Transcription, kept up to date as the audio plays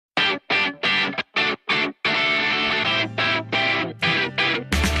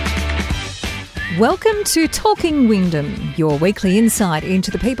Welcome to Talking Wyndham, your weekly insight into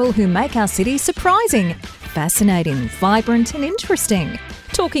the people who make our city surprising, fascinating, vibrant and interesting.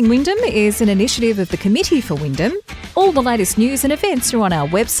 Talking Wyndham is an initiative of the Committee for Wyndham. All the latest news and events are on our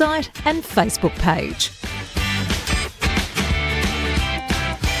website and Facebook page.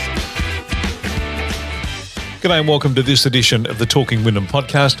 G'day and welcome to this edition of the Talking Wyndham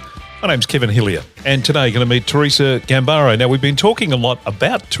podcast. My name's Kevin Hillier, and today you're going to meet Teresa Gambaro. Now, we've been talking a lot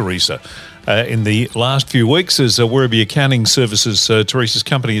about Teresa in the last few weeks as Werribee Accounting Services, Teresa's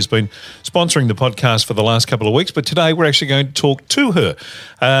company, has been sponsoring the podcast for the last couple of weeks. But today we're actually going to talk to her.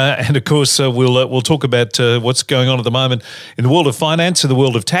 And of course, we'll talk about what's going on at the moment in the world of finance and the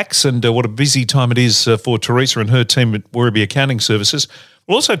world of tax, and what a busy time it is for Teresa and her team at Werribee Accounting Services.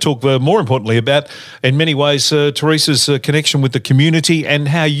 We'll also talk, more importantly, about, in many ways, Teresa's connection with the community and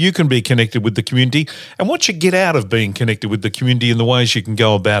how you can be connected with the community and what you get out of being connected with the community and the ways you can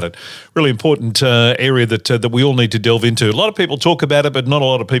go about it. Really important area that we all need to delve into. A lot of people talk about it, but not a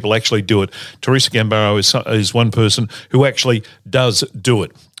lot of people actually do it. Teresa Gambaro is one person who actually does do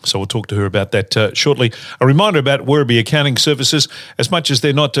it. So we'll talk to her about that shortly. A reminder about Werribee Accounting Services. As much as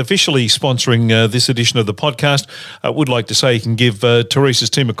they're not officially sponsoring this edition of the podcast, I would like to say you can give Teresa's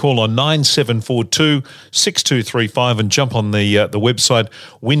team a call on 9742 6235 and jump on the website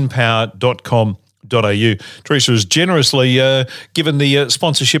winpower.com.au. Teresa has generously given the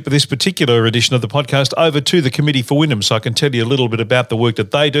sponsorship of this particular edition of the podcast over to the Committee for Wyndham, so I can tell you a little bit about the work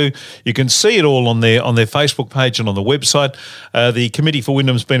that they do. You can see it all on their Facebook page and on the website. The Committee for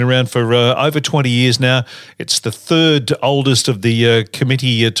Wyndham's been around for over 20 years now. It's the third oldest of the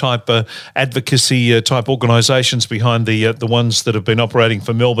committee type advocacy type organisations behind the ones that have been operating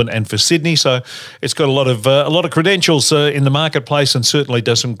for Melbourne and for Sydney. So it's got a lot of credentials in the marketplace, and certainly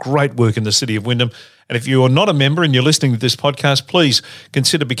does some great work in the city of Wyndham. And if you are not a member and you're listening to this podcast, please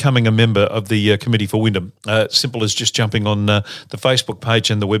consider becoming a member of the Committee for Wyndham. Simple as just jumping on the Facebook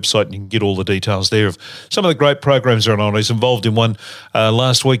page and the website, and you can get all the details there of some of the great programs that are on. I was involved in one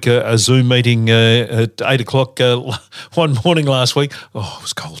last week, a Zoom meeting at 8 o'clock one morning last week. Oh, it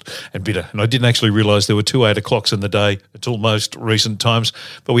was cold and bitter. And I didn't actually realise there were two 8 o'clocks in the day until most recent times.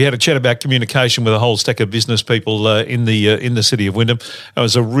 But we had a chat about communication with a whole stack of business people in the city of Wyndham. It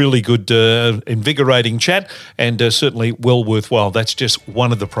was a really good, invigorating chat, and certainly well worthwhile. That's just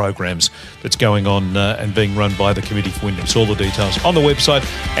one of the programs that's going on and being run by the Committee for Wyndham. So all the details on the website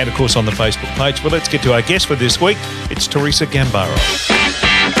and, of course, on the Facebook page. But let's get to our guest for this week. It's Teresa Gambaro.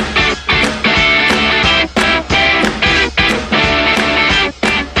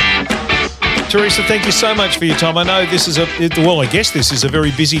 Teresa, thank you so much for your time. I know this is I guess this is a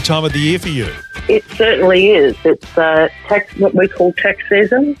very busy time of the year for you. It certainly is. It's what we call tax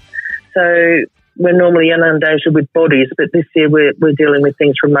season. So we're normally inundated with bodies, but this year we're dealing with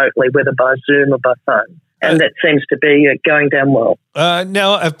things remotely, whether by Zoom or by phone. And that seems to be going down well.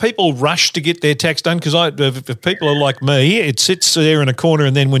 Now, have people rushed to get their tax done? Because if people are like me, it sits there in a corner,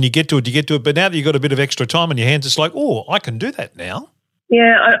 and then when you get to it, you get to it. But now that you've got a bit of extra time on your hands, it's like, oh, I can do that now.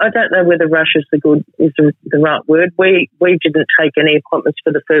 Yeah, I don't know whether rush is the right word. We didn't take any appointments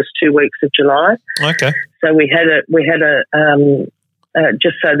for the first 2 weeks of July. Okay. So we had a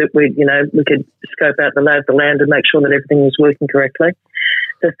just so that we could scope out the lay of the land and make sure that everything was working correctly.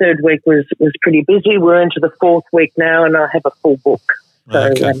 The third week was pretty busy. We're into the fourth week now, and I have a full book. So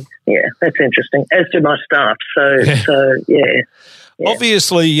okay. Yeah, that's interesting. As do my staff. So yeah.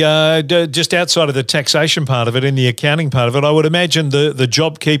 Obviously, just outside of the taxation part of it and the accounting part of it, I would imagine the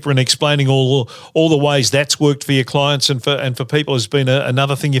JobKeeper and explaining all the ways that's worked for your clients and for people has been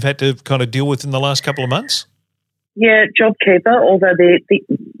another thing you've had to kind of deal with in the last couple of months. Yeah, JobKeeper. Although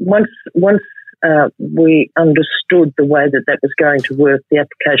once we understood the way that was going to work, the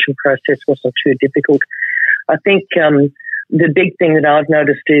application process wasn't too difficult. I think the big thing that I've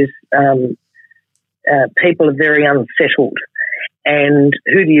noticed is people are very unsettled. And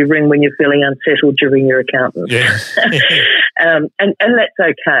who do you ring when you're feeling unsettled? You ring your accountant. Yeah. And that's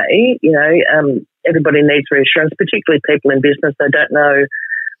okay. Everybody needs reassurance, particularly people in business. They don't know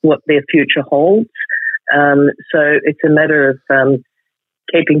what their future holds. So it's a matter of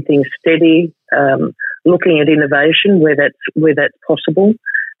keeping things steady, looking at innovation where that's possible.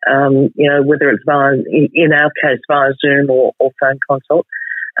 Whether it's in our case via Zoom or phone consult.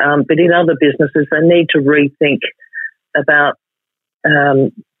 But in other businesses, they need to rethink about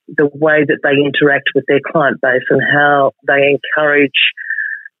the way that they interact with their client base and how they encourage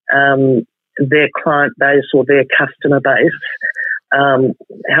their client base or their customer base,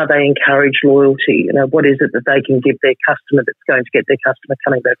 how they encourage loyalty. What is it that they can give their customer that's going to get their customer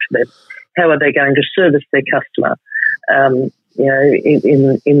coming back to them? How are they going to service their customer, in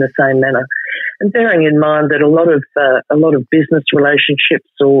the same manner? And bearing in mind that a lot of business relationships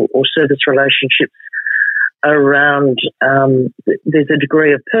or service relationships around, there's a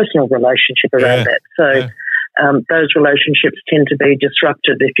degree of personal relationship around that. So those relationships tend to be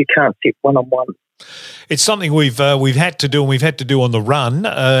disrupted if you can't sit one-on-one. It's something we've had to do, and we've had to do on the run,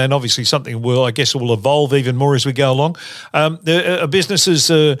 and obviously something will evolve even more as we go along. The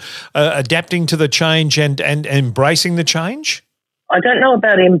businesses adapting to the change and embracing the change. I don't know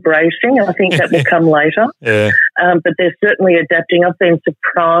about embracing. I think that will come later. But they're certainly adapting. I've been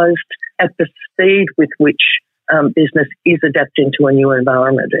surprised at the speed with which business is adapting to a new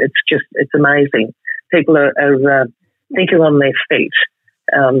environment. It's amazing. People are thinking on their feet.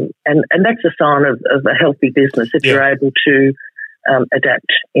 And that's a sign of a healthy business if you're able to adapt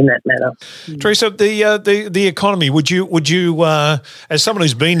in that manner. Teresa, the economy. Would you as someone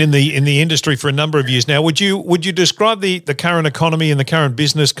who's been in the industry for a number of years now, would you describe the current economy and the current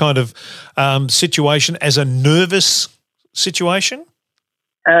business kind of situation as a nervous situation?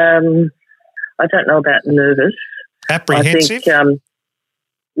 I don't know about nervous. Apprehensive? I think,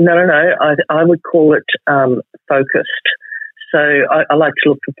 no. I would call it focused. So I like to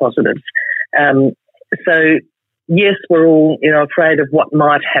look for positives. So yes, we're all afraid of what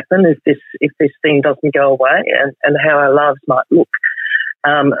might happen if this thing doesn't go away and how our lives might look.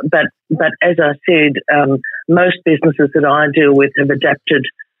 But as I said, most businesses that I deal with have adapted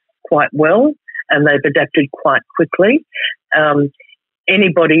quite well, and they've adapted quite quickly.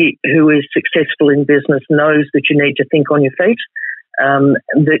 Anybody who is successful in business knows that you need to think on your feet,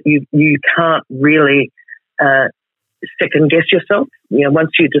 that you can't really second guess yourself. Once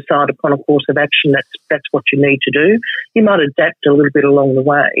you decide upon a course of action, that's what you need to do. You might adapt a little bit along the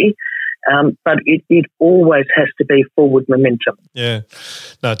way, but it always has to be forward momentum. Yeah,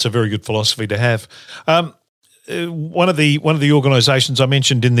 no, it's a very good philosophy to have. One of the organisations I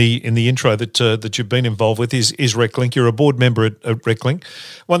mentioned in the intro that you've been involved with is RecLink. You're a board member at RecLink.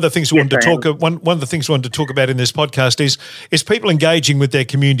 One of the things we wanted to talk about in this podcast is people engaging with their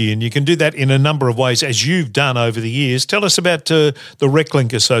community, and you can do that in a number of ways, as you've done over the years. Tell us about the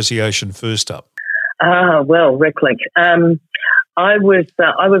RecLink Association first up. Well, RecLink. I was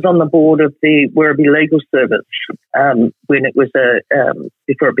on the board of the Werribee Legal Service when it was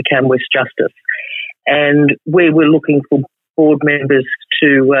before it became West Justice. And we were looking for board members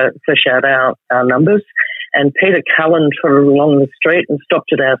to fish out our numbers. And Peter Cullen trotted along the street and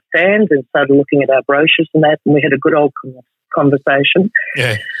stopped at our stand and started looking at our brochures and that, and we had a good old conversation.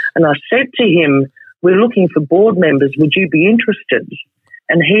 Yeah. And I said to him, "We're looking for board members. Would you be interested?"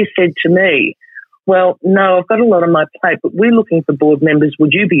 And he said to me, "Well, no, I've got a lot on my plate, but we're looking for board members.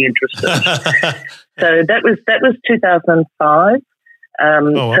 Would you be interested?" So that was 2005.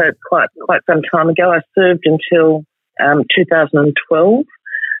 So quite some time ago. I served until 2012,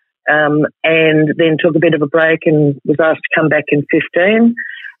 and then took a bit of a break and was asked to come back in 15.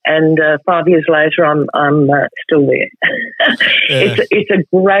 And 5 years later, I'm still there. It's a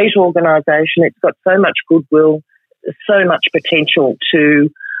great organisation. It's got so much goodwill, so much potential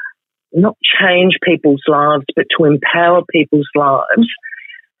to not change people's lives, but to empower people's lives.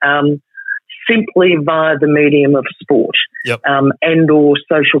 Simply via the medium of sport, and or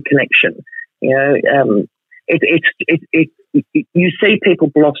social connection. You see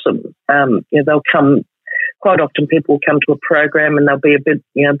people blossom. They'll come. Quite often, people will come to a program and they'll be a bit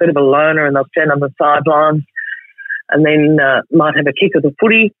of a loner, and they'll stand on the sidelines, and then might have a kick of the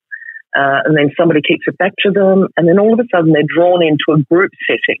footy, and then somebody kicks it back to them, and then all of a sudden they're drawn into a group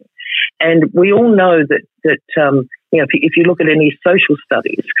setting. And we all know that if you look at any social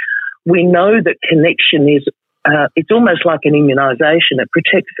studies, we know that connection is it's almost like an immunisation. It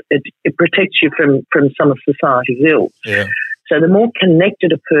protects you from some of society's ills. Yeah. So the more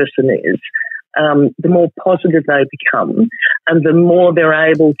connected a person is, the more positive they become, and the more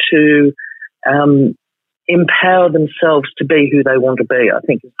they're able to empower themselves to be who they want to be, I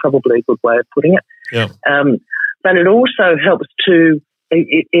think is probably a good way of putting it. Yeah. But it also helps to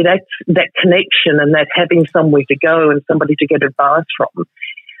it acts, that connection and that having somewhere to go and somebody to get advice from,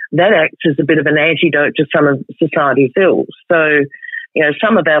 that acts as a bit of an antidote to some of society's ills. So,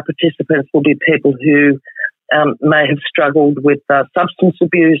 some of our participants will be people who may have struggled with substance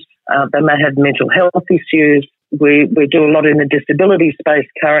abuse. They may have mental health issues. We do a lot in the disability space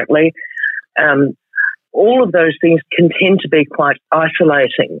currently. All of those things can tend to be quite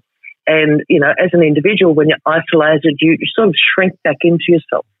isolating. And, as an individual, when you're isolated, you sort of shrink back into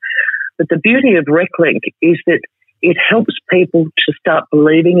yourself. But the beauty of RecLink is that it helps people to start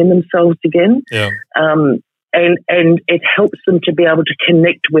believing in themselves again. Yeah. And it helps them to be able to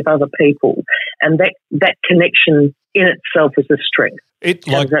connect with other people. And that connection in itself is a strength.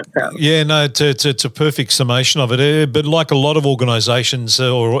 How does that sound? Yeah, no, it's a perfect summation of it. But like a lot of organisations,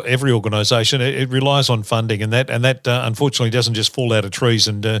 or every organisation, it relies on funding, and that unfortunately doesn't just fall out of trees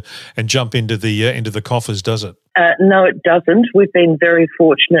and jump into the coffers, does it? No, it doesn't. We've been very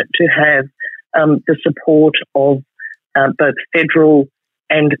fortunate to have the support of both federal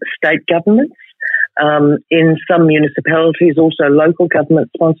and state governments. In some municipalities, also local government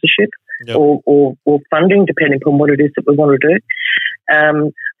sponsorship. Yep. or funding, depending upon what it is that we want to do.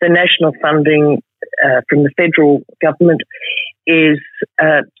 The national funding from the federal government is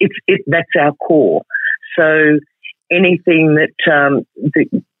that's our core. So anything that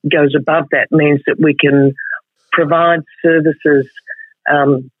goes above that means that we can provide services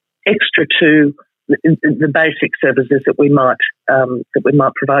extra to the basic services that we might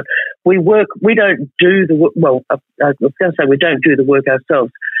provide. We don't do the work. Well, I was going to say we don't do the work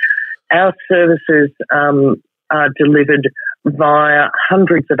ourselves. Our services are delivered via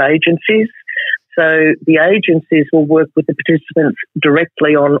hundreds of agencies. So the agencies will work with the participants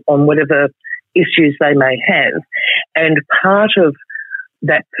directly on whatever issues they may have. And part of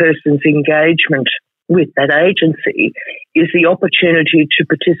that person's engagement with that agency is the opportunity to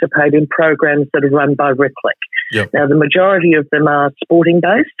participate in programs that are run by RecLink. Yep. Now, the majority of them are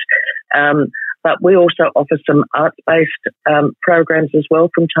sporting-based, but we also offer some arts-based programs as well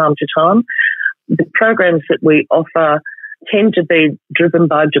from time to time. The programs that we offer tend to be driven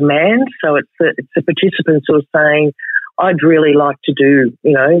by demand. So it's the participants who are saying, I'd really like to do,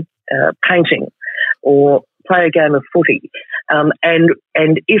 painting or play a game of footy.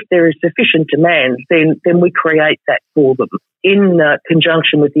 And if there is sufficient demand, then we create that for them in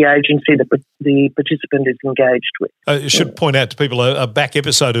conjunction with the agency that the participant is engaged with. I should point out to people a back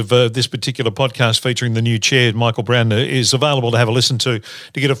episode of this particular podcast featuring the new chair, Michael Brown, is available to have a listen to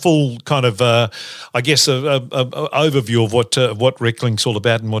get a full kind of, overview of what RecLink's all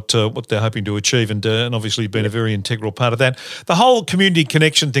about and what they're hoping to achieve, and obviously been a very integral part of that. The whole community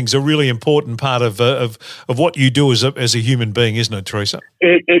connection thing's a really important part of what you do as a human being, isn't it, Teresa?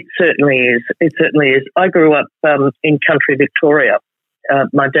 It certainly is. It certainly is. I grew up in country Victoria.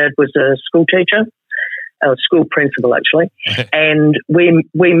 My dad was a school teacher, a school principal actually, and we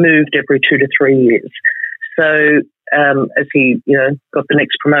moved every 2 to 3 years. So as he got the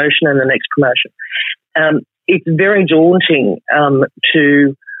next promotion and the next promotion, it's very daunting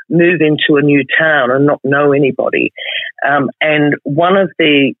to move into a new town and not know anybody. And one of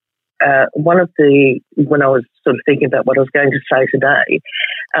the when I was sort of thinking about what I was going to say today,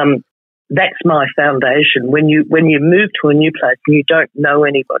 that's my foundation. When you move to a new place and you don't know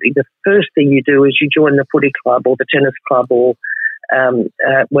anybody, the first thing you do is you join the footy club or the tennis club or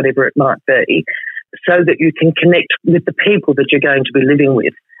whatever it might be, so that you can connect with the people that you're going to be living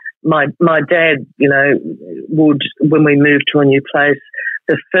with. My dad, would, when we moved to a new place,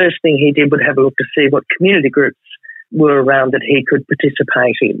 the first thing he did would have a look to see what community groups were around that he could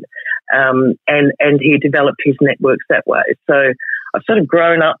participate in, and he developed his networks that way. So I've sort of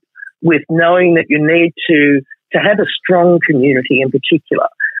grown up with knowing that you need to have a strong community in particular,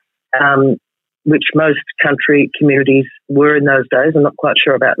 which most country communities were in those days. I'm not quite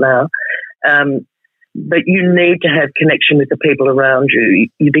sure about now. But you need to have connection with the people around you.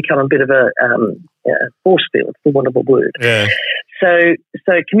 You become a bit of a force field, for want of a word. Yeah. So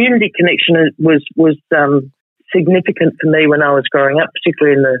community connection was significant for me when I was growing up,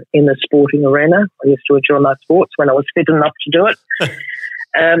 particularly in the sporting arena. I used to enjoy my sports when I was fit enough to do it.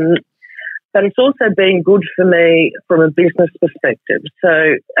 But it's also been good for me from a business perspective.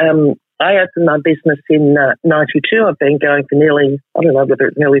 So I opened my business in 92. I've been going for nearly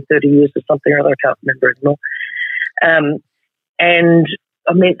 30 years or something or other. I can't remember anymore. And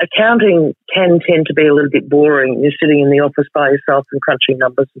I mean, accounting can tend to be a little bit boring. You're sitting in the office by yourself and crunching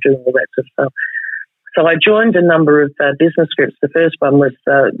numbers and doing all that sort of stuff. So I joined a number of business groups. The first one was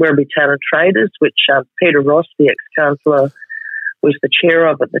Werribee Town and Traders, which Peter Ross, the ex-councillor, was the chair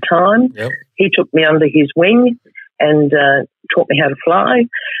of at the time. Yep. He took me under his wing and taught me how to fly.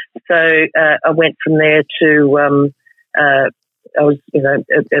 So I went from there to, I was,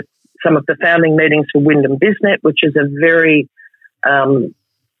 at some of the founding meetings for Wyndham BizNet, which is a very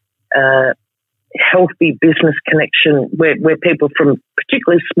healthy business connection where people from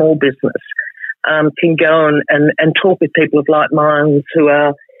particularly small business can go and talk with people of like minds who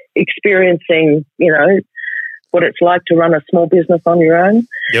are experiencing, what it's like to run a small business on your own.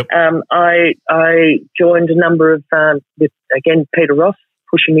 Yep. I joined a number of, with, again, Peter Ross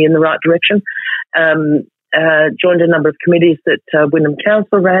pushing me in the right direction, joined a number of committees that Wyndham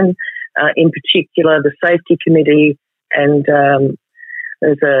Council ran, in particular the Safety Committee and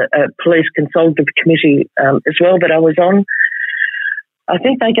There's a police consultative committee as well that I was on. I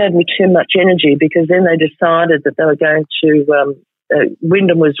think they gave me too much energy because then they decided that they were going to.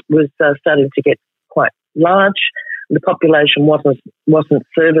 Wyndham was starting to get quite large. The population wasn't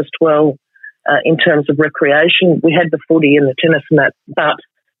serviced well in terms of recreation. We had the footy and the tennis and that, but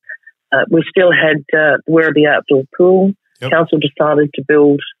we still had the Werribee outdoor pool. Yep. Council decided to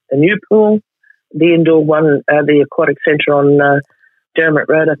build a new pool, the indoor one, the aquatic centre on Dermot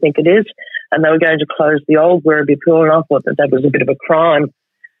Road, I think it is, and they were going to close the old Werribee pool, and I thought that was a bit of a crime.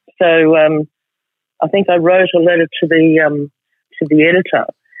 So I think I wrote a letter to the editor,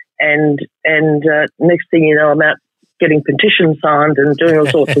 and next thing you know, I'm out getting petitions signed and doing all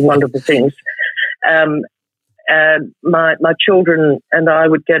sorts of wonderful things. My children and I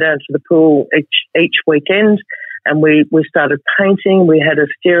would go down to the pool each weekend, and we started painting. We had a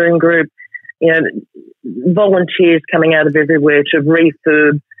steering group, volunteers coming out of everywhere to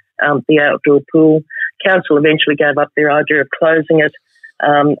refurb the outdoor pool. Council eventually gave up their idea of closing it,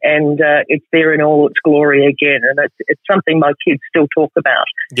 and it's there in all its glory again. And it's something my kids still talk about.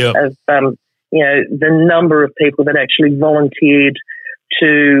 Yeah. Of the number of people that actually volunteered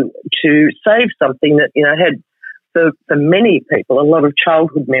to save something that had for many people a lot of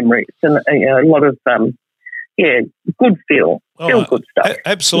childhood memories and a lot of good feel good stuff.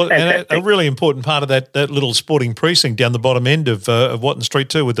 Absolutely, and a really important part of that little sporting precinct down the bottom end of Watton Street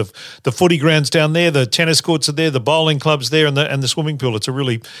too, with the footy grounds down there, the tennis courts are there, the bowling clubs there, and the swimming pool. It's a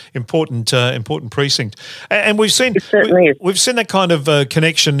really important precinct, and we've seen that kind of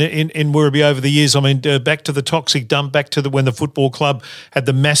connection in Werribee over the years. I mean, back to the toxic dump, back to when the football club had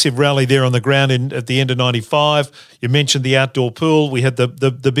the massive rally there on the ground at the end of '95. You mentioned the outdoor pool. We had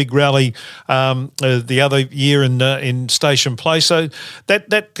the big rally the other year in Station Place. So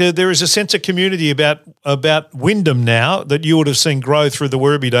that there is a sense of community about Wyndham now that you would have seen grow through the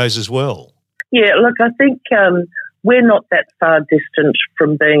Werribee days as well. Yeah, look, I think we're not that far distant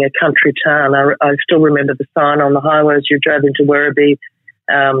from being a country town. I still remember the sign on the highway as you drove into Werribee,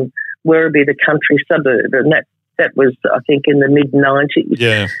 Werribee, the country suburb, and that was, I think, in the mid-90s.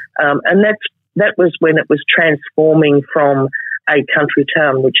 Yeah. And that was when it was transforming from a country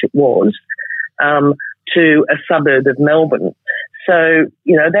town, which it was, to a suburb of Melbourne. So,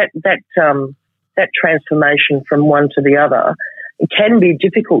 that transformation from one to the other can be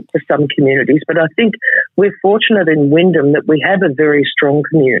difficult for some communities, but I think we're fortunate in Wyndham that we have a very strong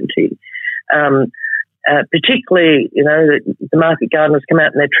community. Particularly, the market gardeners come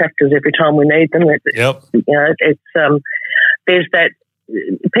out in their tractors every time we need them. Yep. There's that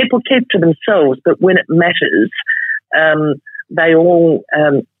people keep to themselves, but when it matters, they all,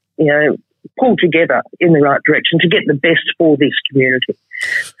 pull together in the right direction to get the best for this community.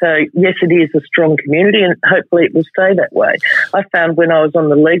 So, yes, it is a strong community, and hopefully it will stay that way. I found when I was on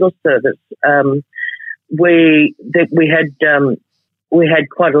the legal service, we had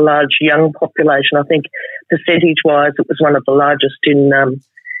quite a large young population. I think percentage-wise, it was one of the largest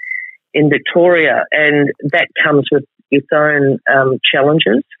in Victoria, and that comes with its own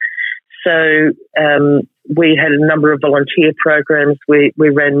challenges. So we had a number of volunteer programs. We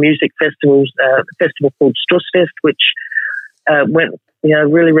ran music festivals, a festival called Stussfest, which went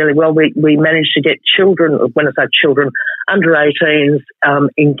really, really well. We managed to get children, when I say children, under 18s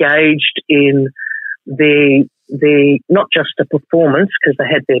engaged in the not just the performance because they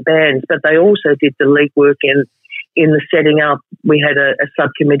had their bands, but they also did the legwork in the setting up. We had a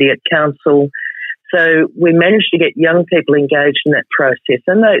subcommittee at council. So we managed to get young people engaged in that process,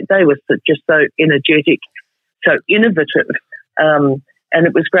 and they were just so energetic, so innovative, and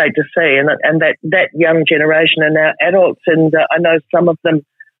it was great to see. And that young generation are now adults, and I know some of them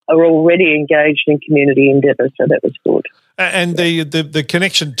are already engaged in community endeavour, so that was good. And the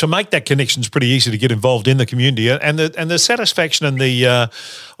connection, to make that connection is pretty easy to get involved in the community, and the satisfaction and the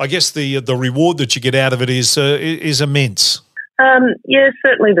reward that you get out of it is immense.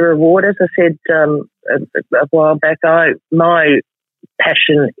 Certainly the reward. As I said a while back, my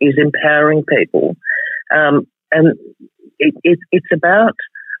passion is empowering people, and it's about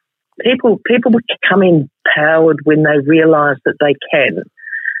people become empowered when they realise that they can.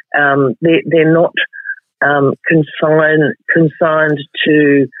 They're not consigned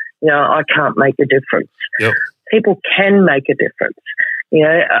to I can't make a difference. Yep. People can make a difference.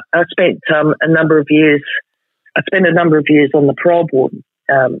 I spent a number of years on the parole board,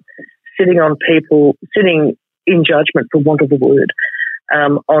 sitting in judgment, for want of a word,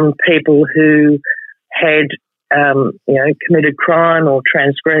 on people who had, committed crime or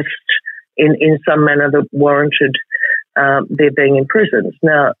transgressed in some manner that warranted their being imprisoned.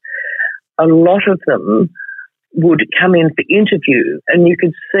 Now, a lot of them would come in for interview, and you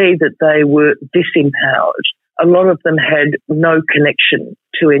could see that they were disempowered. A lot of them had no connection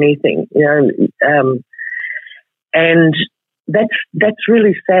to anything, and that's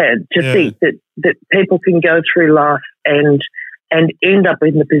really sad to think that people can go through life and end up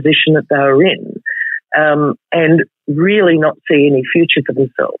in the position that they were in, and really not see any future for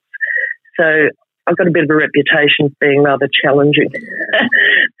themselves. So I've got a bit of a reputation for being rather challenging,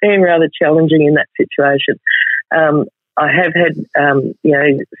 in that situation. I have had,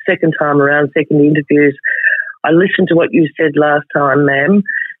 second time around, second interviews. I listened to what you said last time, ma'am,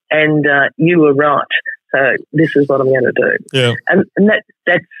 and you were right. So this is what I'm going to do. Yeah. And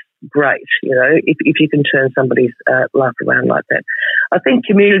that's great, if you can turn somebody's life around like that. I think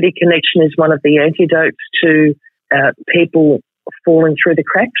community connection is one of the antidotes to people falling through the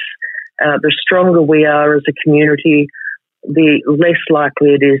cracks. The stronger we are as a community, the less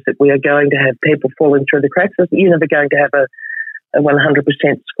likely it is that we are going to have people falling through the cracks. You're never going to have a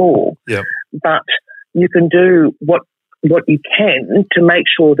 100% score. Yeah. But you can do what you can to make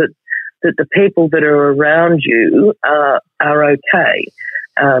sure that the people that are around you are okay.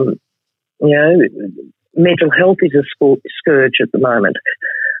 Mental health is a scourge at the moment.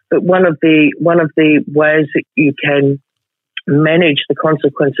 But one of the ways that you can manage the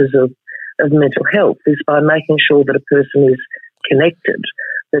consequences of mental health is by making sure that a person is connected,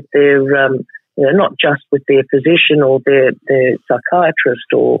 that they're not just with their physician or their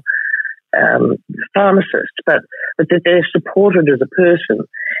psychiatrist or pharmacist, but that they're supported as a person,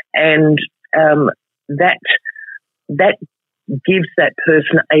 and that gives that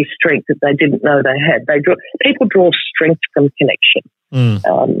person a strength that they didn't know they had. People draw strength from connection.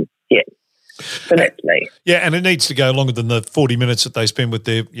 So that's me. Yeah, and it needs to go longer than the 40 minutes that they spend with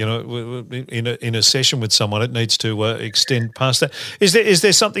their, in a session with someone. It needs to extend past that. Is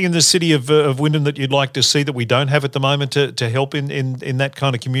there something in the city of Wyndham that you'd like to see that we don't have at the moment to help in that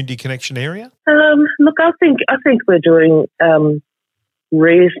kind of community connection area? Look, I think we're doing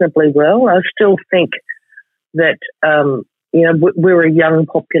reasonably well. I still think that we're a young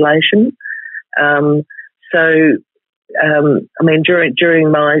population, so.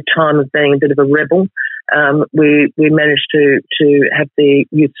 During my time of being a bit of a rebel, we managed to have the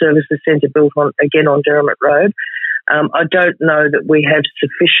Youth Services Centre built on Derrimut Road. I don't know that we have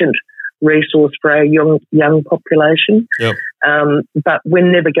sufficient resource for our young population, but we're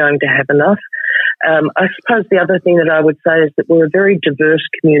never going to have enough. I suppose the other thing that I would say is that we're a very diverse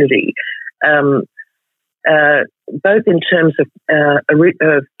community, both in terms of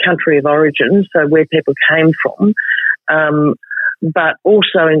country of origin, so where people came from, but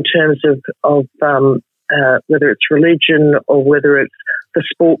also in terms of whether it's religion or whether it's the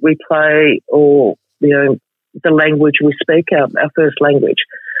sport we play or the language we speak, our first language.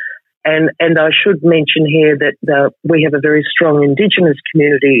 And I should mention here that we have a very strong Indigenous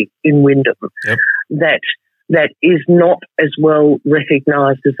community in Wyndham that is not as well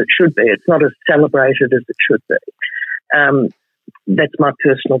recognised as it should be. It's not as celebrated as it should be. That's my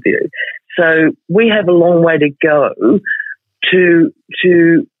personal view. So we have a long way to go to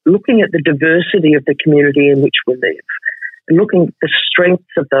looking at the diversity of the community in which we live, looking at the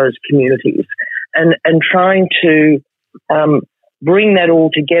strengths of those communities, and trying to bring that all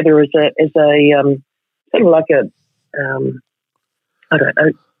together as a sort of like I don't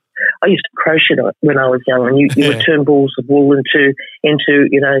know. I used to crochet when I was young, and you would turn balls of wool into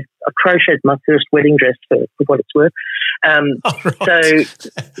I crocheted my first wedding dress for what it's worth.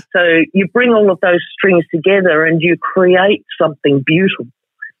 So you bring all of those strings together and you create something beautiful.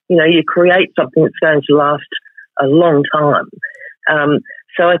 You create something that's going to last a long time.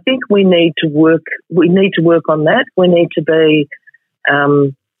 So I think we need to work on that. We need to be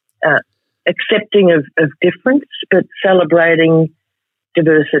accepting of difference, but celebrating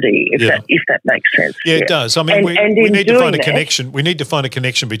diversity, if that makes sense. Yeah, it does. I mean, we need to find a connection. We need to find a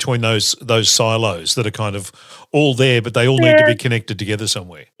connection between those silos that are kind of all there, but they all need to be connected together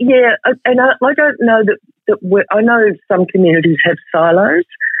somewhere. Yeah, and I don't know that I know some communities have silos.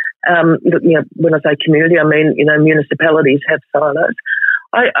 When I say community, I mean municipalities have silos.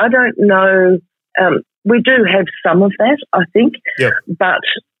 I don't know. We do have some of that, I think. Yeah. But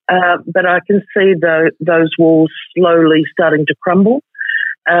I can see those walls slowly starting to crumble.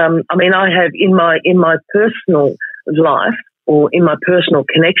 I have in my personal life or in my personal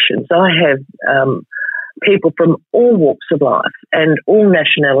connections, I have people from all walks of life and all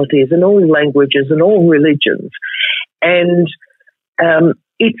nationalities and all languages and all religions, and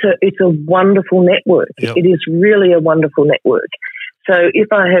it's a wonderful network. Yep. It is really a wonderful network. So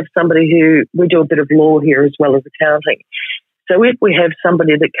if I have somebody we do a bit of law here as well as accounting. So if we have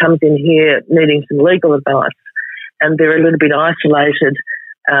somebody that comes in here needing some legal advice, and they're a little bit isolated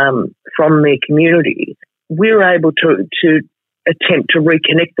from their community, we're able to attempt to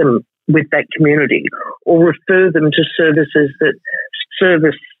reconnect them with that community or refer them to services that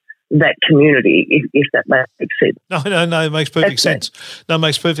service that community, if that makes sense. No, it makes perfect sense. No, it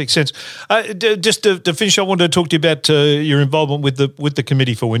makes perfect sense. Just to finish, I wanted to talk to you about your involvement with the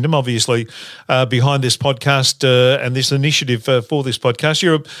Committee for Wyndham, obviously behind this podcast and this initiative for this podcast.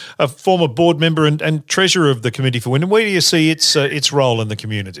 You're a former board member and treasurer of the Committee for Wyndham. Where do you see its role in the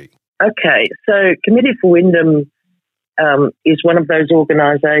community? Okay, so Committee for Wyndham is one of those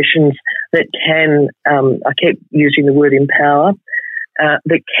organisations that can, I keep using the word empower,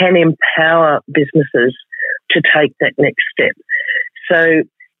 that can empower businesses to take that next step. So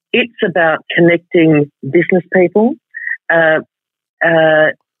it's about connecting business people. They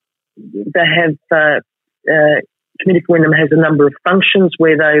have, Committee for Wyndham has a number of functions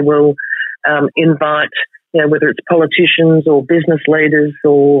where they will invite, whether it's politicians or business leaders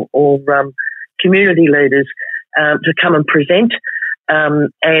or community leaders to come and present,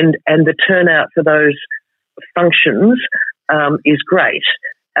 and the turnout for those functions is great,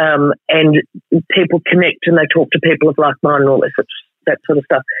 and people connect and they talk to people of like mind and all that sort of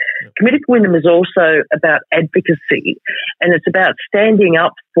stuff. Yeah. Committee for Wyndham is also about advocacy, and it's about standing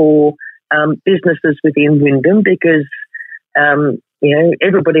up for businesses within Wyndham because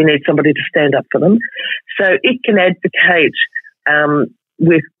everybody needs somebody to stand up for them. So it can advocate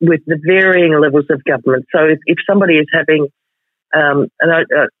with the varying levels of government. So if somebody is having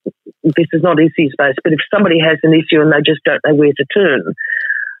this is not issue-based, but if somebody has an issue and they just don't know where to turn,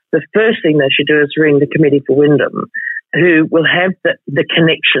 the first thing they should do is ring the Committee for Wyndham, who will have the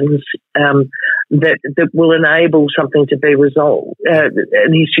connections that will enable something to be resolved,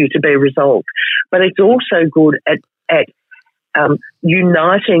 an issue to be resolved. But it's also good at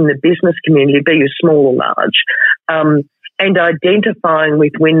uniting the business community, be it small or large, and identifying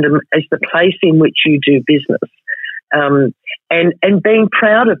with Wyndham as the place in which you do business. And being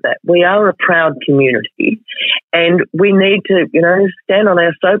proud of that. We are a proud community, and we need to, stand on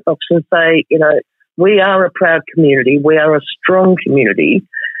our soapbox and say, we are a proud community, we are a strong community,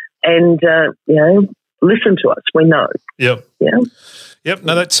 and, listen to us, we know. Yep. Yeah. Yep,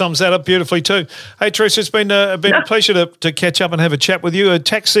 no, that sums that up beautifully too. Hey, Teresa, it's been a pleasure to catch up and have a chat with you.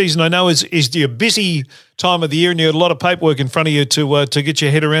 Tax season, I know, is your busy time of the year, and you have a lot of paperwork in front of you to get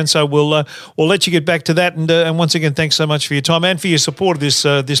your head around. So we'll let you get back to that. And once again, thanks so much for your time and for your support of this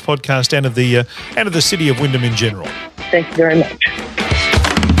podcast and of the city of Wyndham in general. Thank you very much.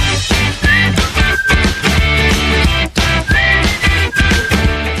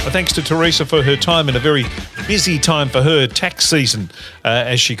 Thanks to Teresa for her time in a very busy time for her, tax season,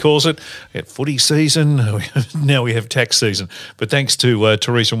 as she calls it. We had footy season, now we have tax season. But thanks to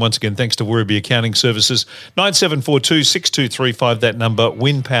Teresa, and once again, thanks to Werribee Accounting Services. 9742-6235, that number,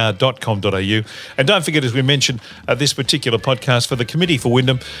 windpower.com.au. And don't forget, as we mentioned, this particular podcast for the Committee for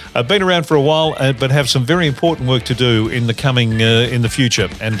Wyndham, been around for a while, but have some very important work to do in the future.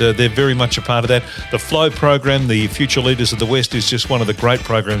 And they're very much a part of that. The Flow program, the Future Leaders of the West, is just one of the great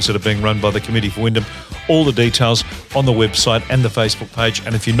programs that are being run by the Committee for Wyndham. All the details on the website and the Facebook page.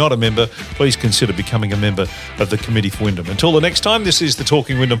 And if you're not a member, please consider becoming a member of the Committee for Wyndham. Until the next time, this is the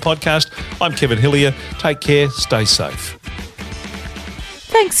Talking Wyndham podcast. I'm Kevin Hillier. Take care. Stay safe.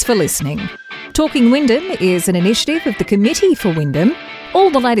 Thanks for listening. Talking Wyndham is an initiative of the Committee for Wyndham. All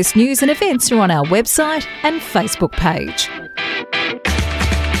the latest news and events are on our website and Facebook page.